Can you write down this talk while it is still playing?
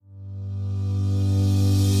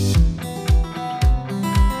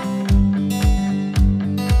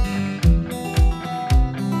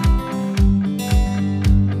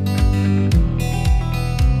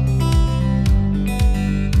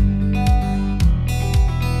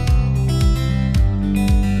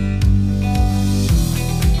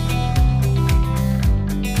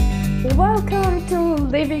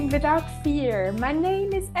Living Without Fear. My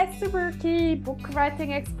name is Esther Burki, book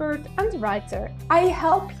writing expert and writer. I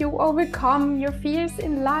help you overcome your fears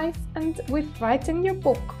in life and with writing your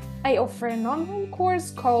book. I offer an online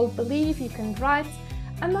course called Believe You Can Write,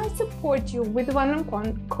 and I support you with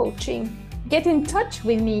one-on-one coaching. Get in touch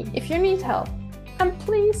with me if you need help. And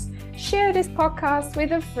please share this podcast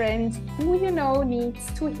with a friend who you know needs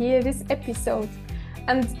to hear this episode.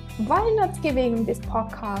 And why not giving this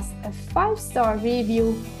podcast a 5-star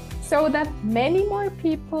review so that many more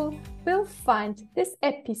people will find this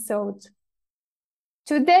episode?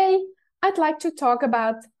 Today, I'd like to talk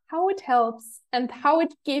about how it helps and how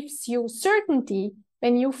it gives you certainty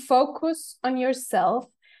when you focus on yourself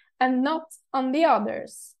and not on the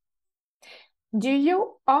others. Do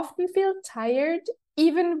you often feel tired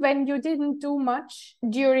even when you didn't do much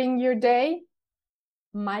during your day?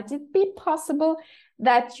 Might it be possible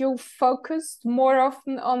that you focused more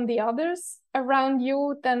often on the others around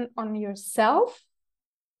you than on yourself?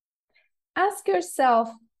 Ask yourself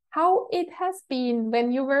how it has been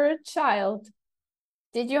when you were a child.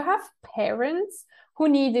 Did you have parents who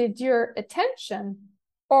needed your attention?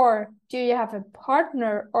 Or do you have a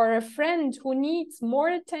partner or a friend who needs more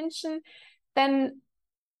attention than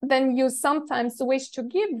you sometimes wish to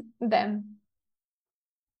give them?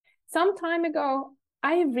 Some time ago,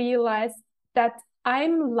 I realized that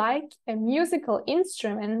I'm like a musical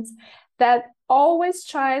instrument that always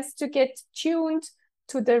tries to get tuned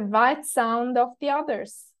to the right sound of the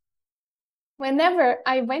others. Whenever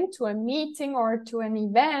I went to a meeting or to an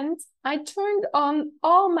event, I turned on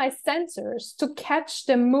all my sensors to catch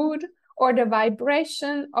the mood or the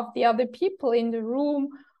vibration of the other people in the room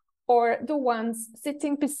or the ones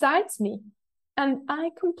sitting beside me, and I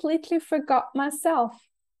completely forgot myself.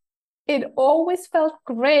 It always felt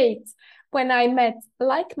great when I met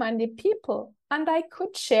like-minded people and I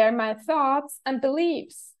could share my thoughts and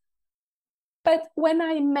beliefs. But when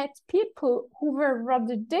I met people who were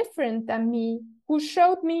rather different than me, who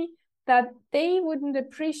showed me that they wouldn't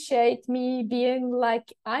appreciate me being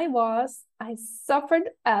like I was, I suffered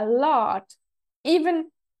a lot. Even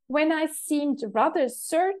when I seemed rather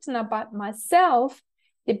certain about myself,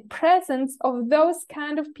 the presence of those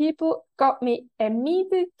kind of people got me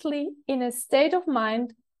immediately in a state of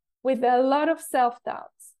mind with a lot of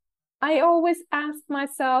self-doubts. I always asked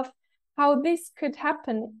myself how this could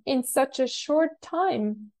happen in such a short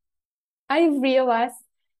time. I realized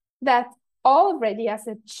that already as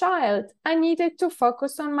a child, I needed to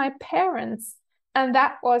focus on my parents, and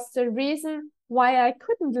that was the reason why I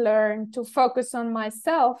couldn't learn to focus on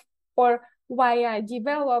myself, or why I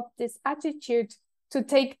developed this attitude to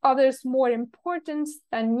take others more important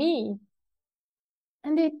than me.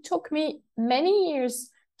 And it took me many years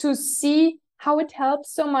to see how it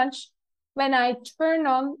helps so much when I turn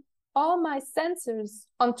on all my sensors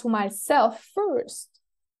onto myself first.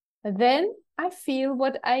 Then I feel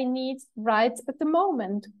what I need right at the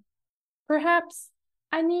moment. Perhaps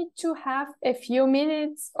I need to have a few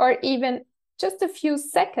minutes or even just a few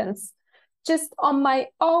seconds just on my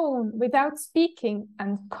own without speaking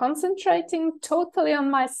and concentrating totally on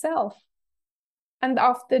myself. And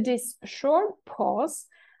after this short pause,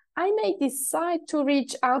 I may decide to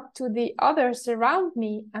reach out to the others around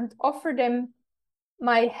me and offer them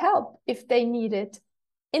my help if they need it.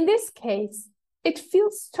 In this case, it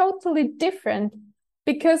feels totally different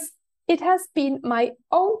because it has been my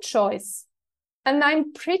own choice. And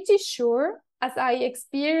I'm pretty sure, as I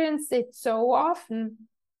experience it so often,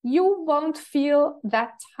 you won't feel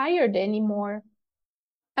that tired anymore.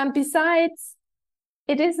 And besides,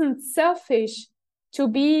 it isn't selfish to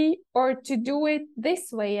be or to do it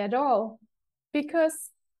this way at all, because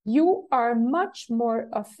you are much more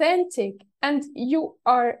authentic and you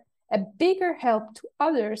are a bigger help to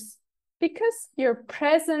others because your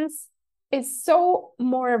presence is so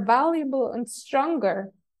more valuable and stronger.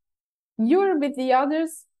 You're with the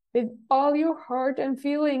others with all your heart and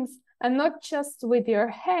feelings, and not just with your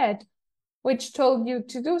head, which told you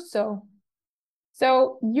to do so.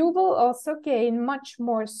 So you will also gain much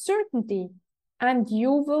more certainty, and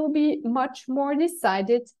you will be much more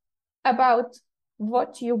decided about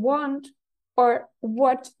what you want or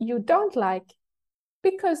what you don't like,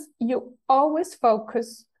 because you always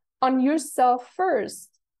focus on yourself first,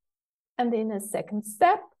 and in a second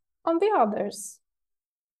step on the others.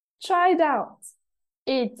 Try it out.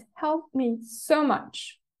 It helped me so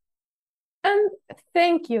much. And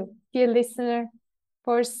thank you, dear listener,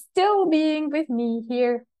 for still being with me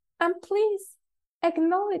here. And please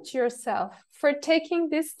acknowledge yourself for taking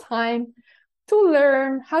this time to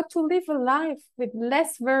learn how to live a life with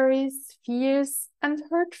less worries, fears, and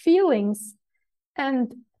hurt feelings.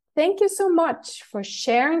 And Thank you so much for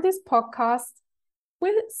sharing this podcast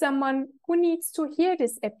with someone who needs to hear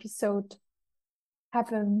this episode.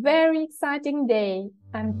 Have a very exciting day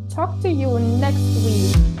and talk to you next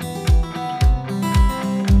week.